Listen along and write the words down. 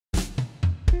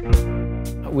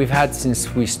We've had,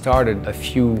 since we started, a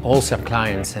few wholesale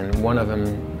clients, and one of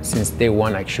them, since day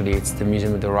one actually, it's the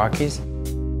Museum of the Rockies.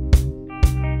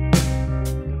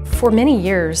 For many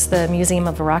years, the Museum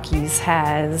of the Rockies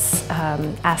has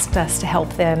asked us to help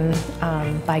them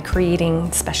by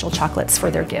creating special chocolates for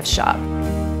their gift shop.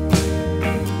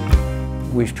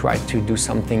 We've tried to do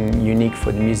something unique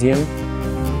for the museum.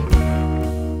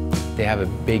 They have a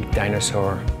big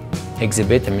dinosaur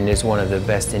exhibit. I mean, it's one of the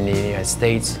best in the United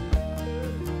States.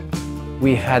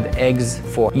 We had eggs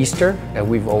for Easter that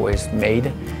we've always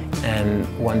made, and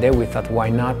one day we thought, why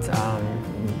not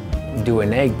do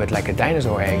an egg, but like a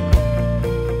dinosaur egg.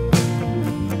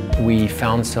 We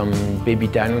found some baby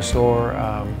dinosaur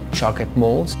chocolate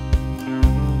molds.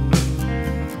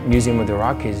 Museum of the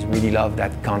Rockies really loved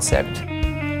that concept.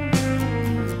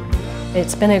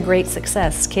 It's been a great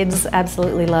success. Kids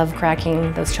absolutely love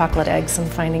cracking those chocolate eggs and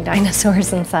finding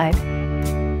dinosaurs inside.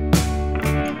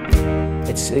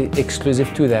 It's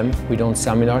exclusive to them. We don't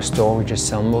sell them in our store, we just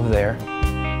sell them over there.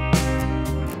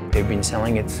 They've been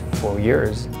selling it for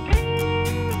years.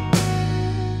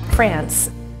 France,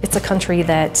 it's a country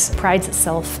that prides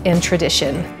itself in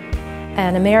tradition.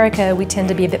 And America, we tend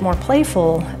to be a bit more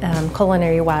playful,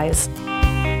 culinary-wise.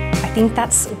 I think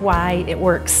that's why it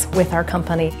works with our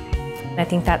company. I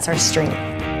think that's our strength.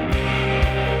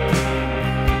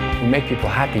 We make people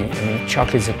happy. I mean,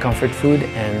 chocolate is a comfort food,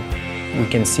 and we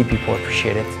can see people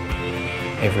appreciate it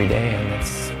every day, and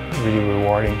it's really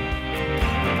rewarding.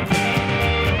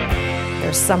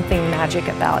 There's something magic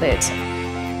about it.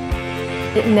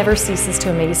 It never ceases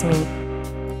to amaze me.